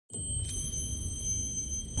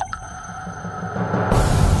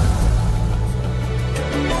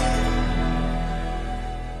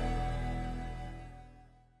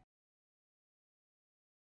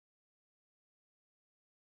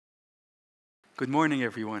Good morning,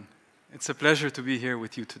 everyone. It's a pleasure to be here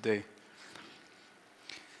with you today.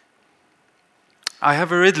 I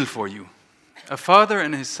have a riddle for you. A father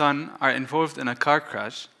and his son are involved in a car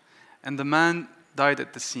crash, and the man died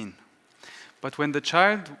at the scene. But when the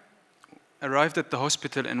child arrived at the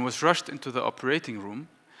hospital and was rushed into the operating room,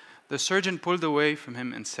 the surgeon pulled away from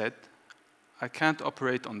him and said, "I can't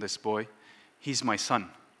operate on this boy. He's my son."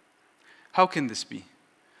 How can this be?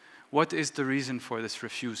 What is the reason for this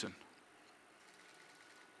refusal?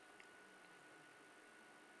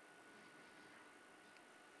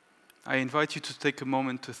 I invite you to take a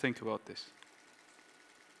moment to think about this.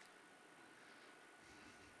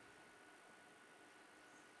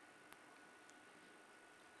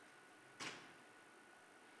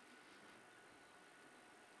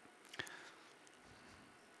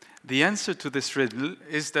 The answer to this riddle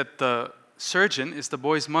is that the surgeon is the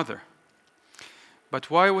boy's mother. But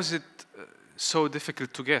why was it so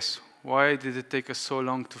difficult to guess? Why did it take us so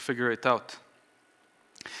long to figure it out?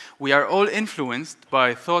 We are all influenced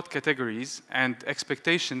by thought categories and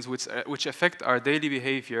expectations which affect our daily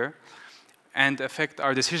behavior and affect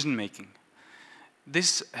our decision-making.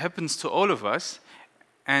 This happens to all of us,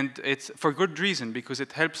 and it's for good reason, because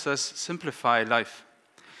it helps us simplify life.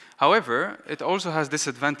 However, it also has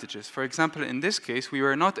disadvantages. For example, in this case, we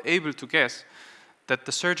were not able to guess that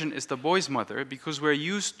the surgeon is the boy's mother because we're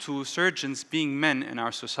used to surgeons being men in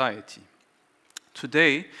our society.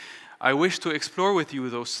 Today, I wish to explore with you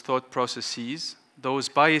those thought processes, those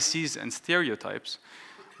biases and stereotypes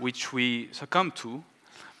which we succumb to,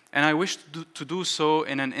 and I wish to do so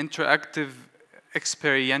in an interactive,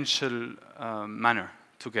 experiential manner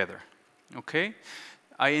together. Okay?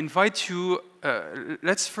 I invite you,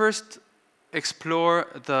 let's first explore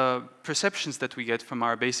the perceptions that we get from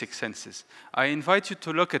our basic senses. I invite you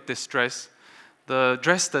to look at this dress, the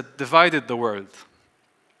dress that divided the world.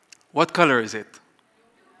 What color is it?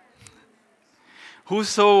 Who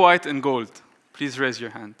saw white and gold? Please raise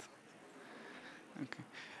your hand. Okay.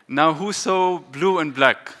 Now, who saw blue and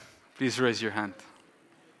black? Please raise your hand.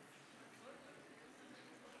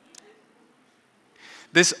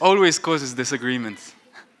 This always causes disagreements.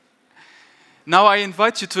 Now I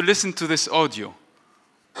invite you to listen to this audio.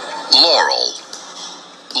 Laurel,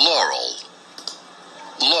 laurel,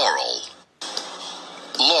 laurel,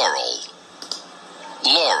 laurel,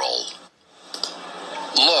 laurel,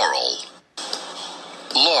 laurel,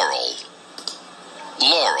 laurel,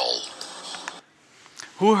 laurel.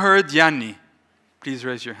 Who heard Yanni? Please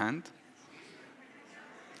raise your hand.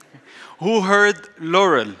 Who heard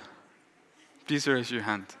laurel? Please raise your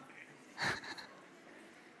hand.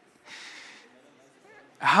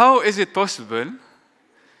 How is it possible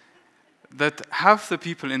that half the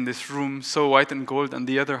people in this room saw white and gold and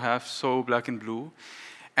the other half saw black and blue,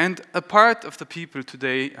 and a part of the people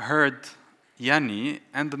today heard Yanni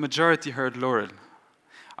and the majority heard laurel?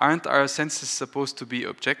 Aren't our senses supposed to be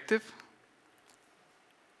objective?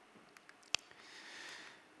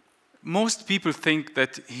 Most people think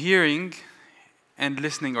that hearing and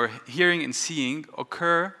listening, or hearing and seeing,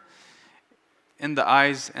 occur in the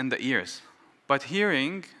eyes and the ears. But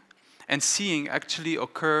hearing and seeing actually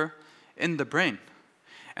occur in the brain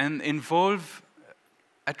and involve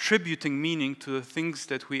attributing meaning to the things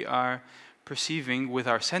that we are perceiving with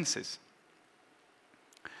our senses.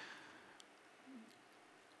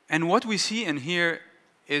 And what we see and hear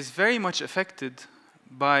is very much affected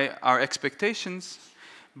by our expectations,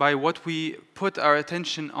 by what we put our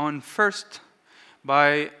attention on first,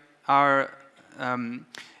 by our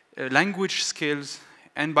language skills,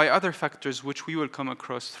 and by other factors which we will come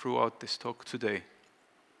across throughout this talk today.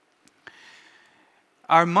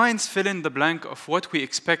 Our minds fill in the blank of what we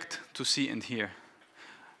expect to see and hear,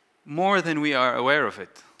 more than we are aware of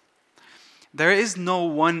it. There is no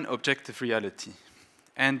one objective reality,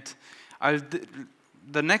 and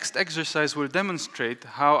the next exercise will demonstrate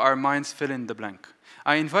how our minds fill in the blank.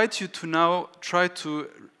 I invite you to now try to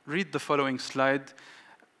read the following slide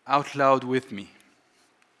out loud with me.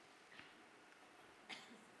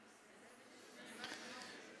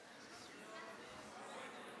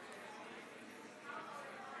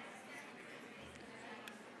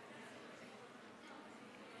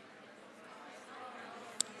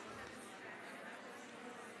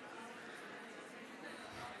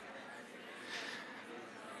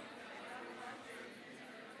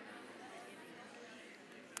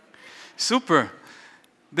 Super.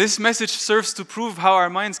 This message serves to prove how our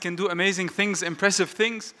minds can do amazing things, impressive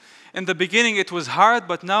things. In the beginning it was hard,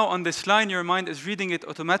 but now on this line your mind is reading it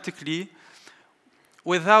automatically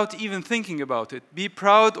without even thinking about it. Be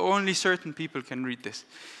proud, only certain people can read this.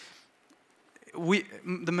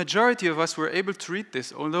 the majority of us were able to read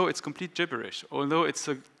this, although it's complete gibberish, although it's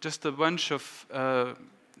just a bunch of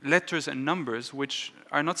letters and numbers which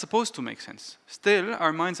are not supposed to make sense. Still,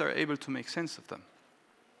 our minds are able to make sense of them.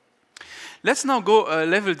 Let's now go a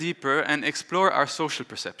level deeper and explore our social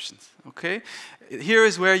perceptions, okay? Here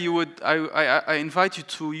is where I invite you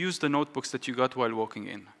to use the notebooks that you got while walking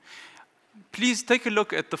in. Please take a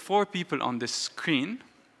look at the 4 people on this screen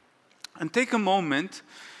and take a moment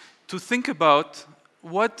to think about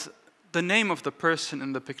what the name of the person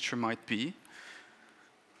in the picture might be.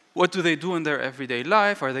 What do they do in their everyday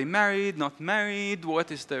life? Are they married, not married?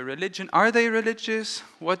 What is their religion? Are they religious?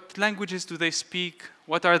 What languages do they speak?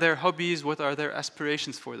 What are their hobbies? What are their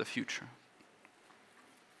aspirations for the future?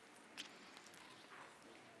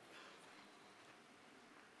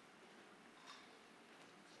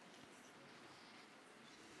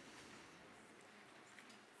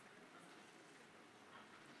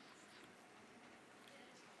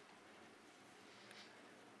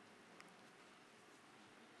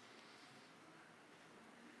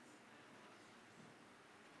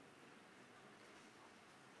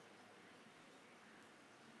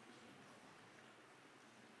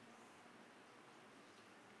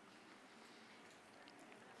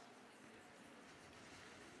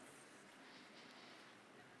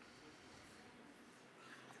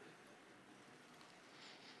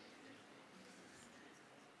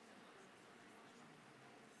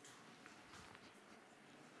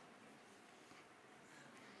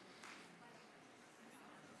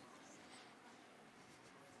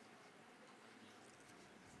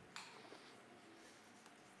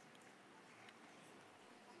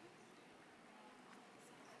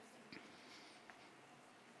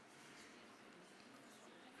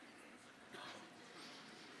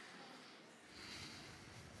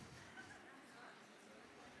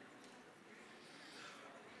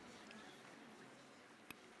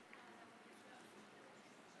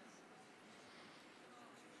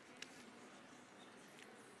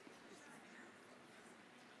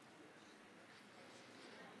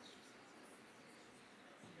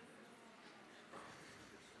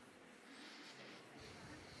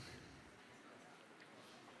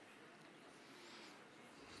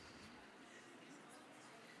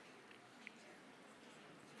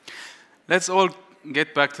 Let's all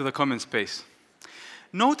get back to the common space.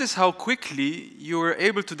 Notice how quickly you were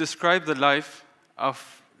able to describe the life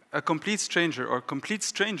of a complete stranger or complete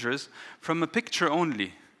strangers from a picture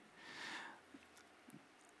only.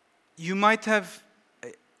 You might have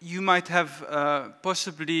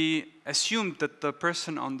possibly assumed that the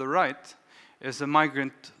person on the right is a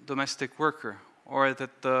migrant domestic worker, or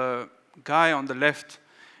that the guy on the left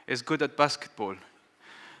is good at basketball,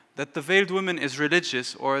 that the veiled woman is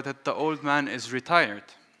religious, or that the old man is retired.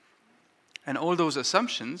 And all those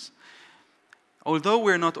assumptions, although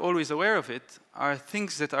we're not always aware of it, are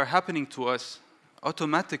things that are happening to us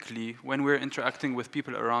automatically when we're interacting with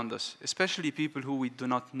people around us, especially people who we do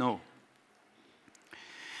not know.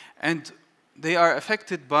 And they are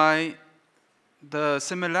affected by the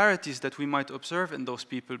similarities that we might observe in those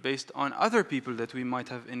people based on other people that we might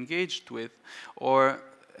have engaged with or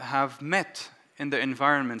have met in the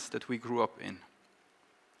environments that we grew up in.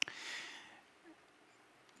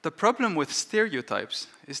 The problem with stereotypes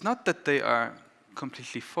is not that they are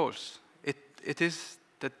completely false. It is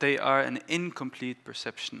that they are an incomplete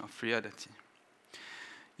perception of reality.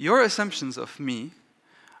 Your assumptions of me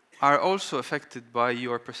are also affected by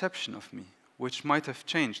your perception of me, which might have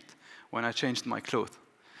changed when I changed my clothes.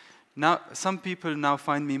 Now, some people now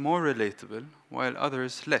find me more relatable, while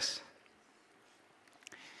others less.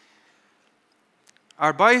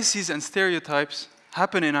 Our biases and stereotypes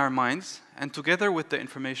happen in our minds, and together with the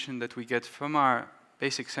information that we get from our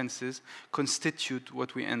basic senses, constitute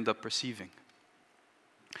what we end up perceiving.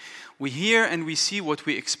 We hear and we see what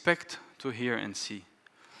we expect to hear and see.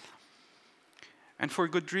 And for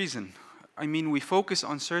good reason. I mean, we focus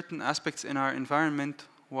on certain aspects in our environment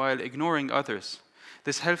while ignoring others.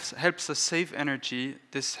 This helps us save energy,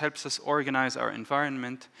 this helps us organize our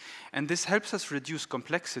environment, and this helps us reduce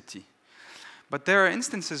complexity. But there are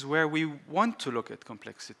instances where we want to look at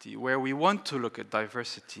complexity, where we want to look at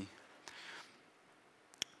diversity.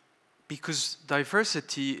 Because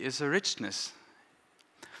diversity is a richness.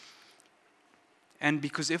 And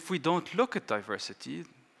because if we don't look at diversity,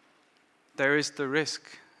 there is the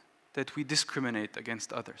risk that we discriminate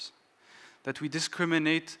against others. That we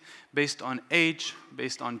discriminate based on age,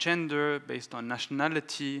 based on gender, based on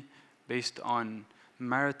nationality, based on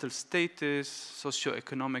marital status,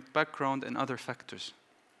 socioeconomic background, and other factors.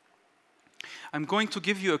 I'm going to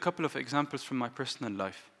give you a couple of examples from my personal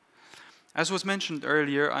life. As was mentioned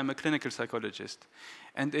earlier, I'm a clinical psychologist.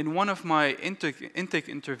 And in one of my intake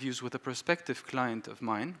interviews with a prospective client of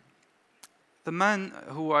mine, the man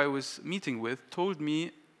who I was meeting with told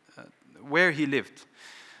me where he lived.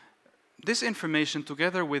 This information,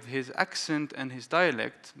 together with his accent and his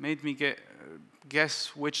dialect, made me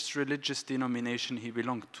guess which religious denomination he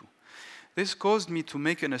belonged to. This caused me to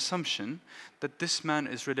make an assumption that this man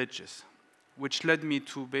is religious, which led me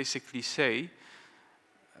to basically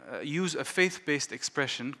use a faith-based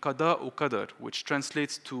expression, qada u qadar, which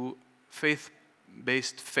translates to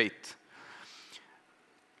faith-based fate.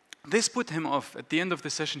 This put him off. At the end of the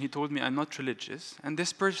session, he told me, I'm not religious, and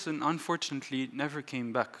this person, unfortunately, never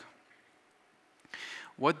came back.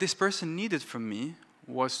 What this person needed from me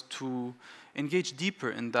was to engage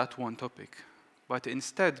deeper in that one topic. But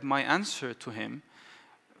instead, my answer to him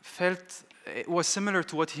it was similar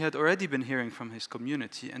to what he had already been hearing from his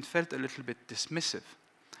community and felt a little bit dismissive.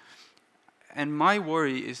 And my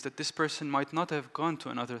worry is that this person might not have gone to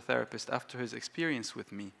another therapist after his experience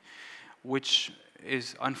with me, which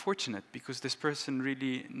is unfortunate because this person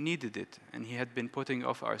really needed it and he had been putting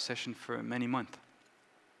off our session for many months.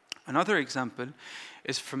 Another example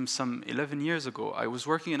is from some 11 years ago. I was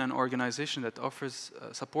working in an organization that offers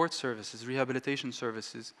support services, rehabilitation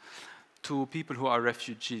services to people who are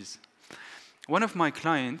refugees. One of my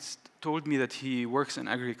clients told me that he works in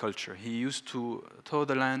agriculture. He used to plow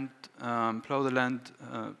the land,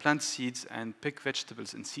 plant seeds, and pick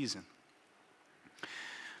vegetables in season.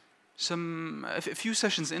 A few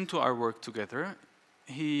sessions into our work together,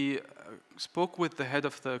 he spoke with the head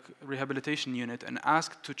of the rehabilitation unit and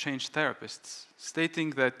asked to change therapists, stating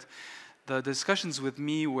that the discussions with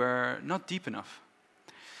me were not deep enough.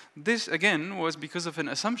 This, again, was because of an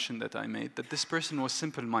assumption that I made, that this person was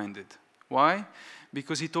simple-minded. Why?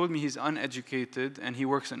 Because he told me he's uneducated and he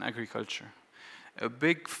works in agriculture. A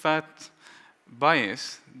big, fat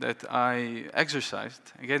bias that I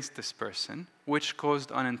exercised against this person, which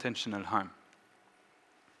caused unintentional harm.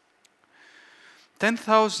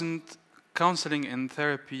 10,000 counseling and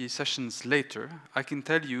therapy sessions later, I can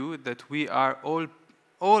tell you that we are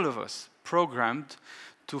all of us programmed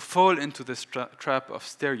to fall into this trap of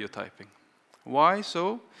stereotyping. Why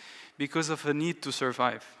so? Because of a need to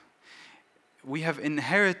survive. We have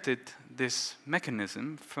inherited this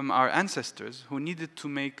mechanism from our ancestors who needed to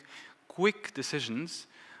make quick decisions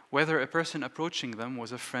whether a person approaching them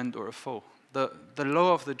was a friend or a foe. The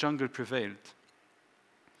law of the jungle prevailed.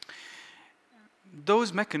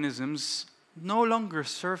 Those mechanisms no longer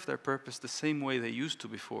serve their purpose the same way they used to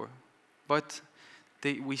before, but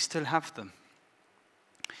we still have them.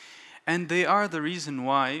 And they are the reason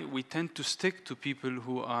why we tend to stick to people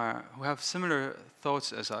who have similar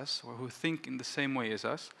thoughts as us, or who think in the same way as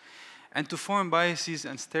us, and to form biases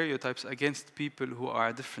and stereotypes against people who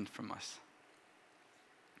are different from us.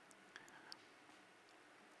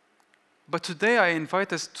 But today I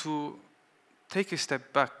invite us to take a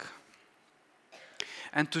step back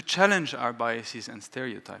and to challenge our biases and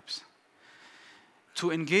stereotypes,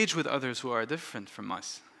 to engage with others who are different from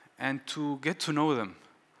us, and to get to know them.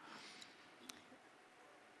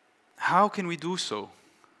 How can we do so?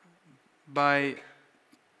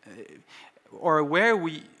 Or where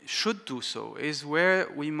we should do so is where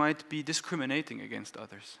we might be discriminating against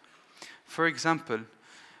others. For example,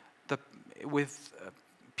 with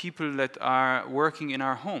people that are working in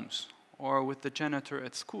our homes, or with the janitor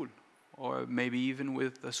at school, or maybe even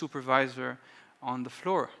with the supervisor on the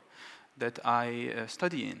floor that I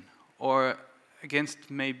study in, or against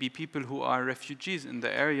maybe people who are refugees in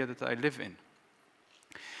the area that I live in.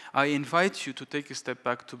 I invite you to take a step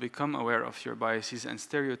back to become aware of your biases and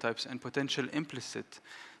stereotypes and potential implicit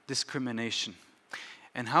discrimination.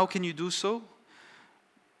 And how can you do so?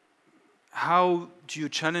 How do you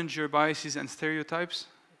challenge your biases and stereotypes?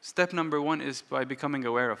 Step number one is by becoming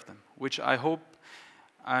aware of them, which I hope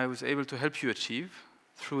I was able to help you achieve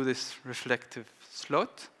through this reflective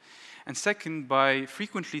slot. And second, by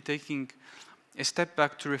frequently taking a step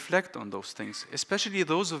back to reflect on those things, especially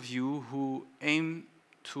those of you who aim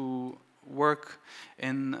to work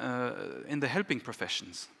in the helping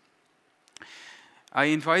professions. I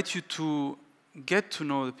invite you to get to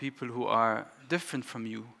know the people who are different from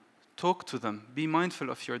you, talk to them, be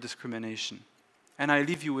mindful of your discrimination. And I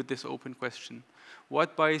leave you with this open question.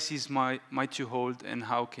 What biases might you hold, and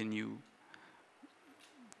how can you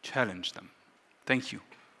challenge them? Thank you.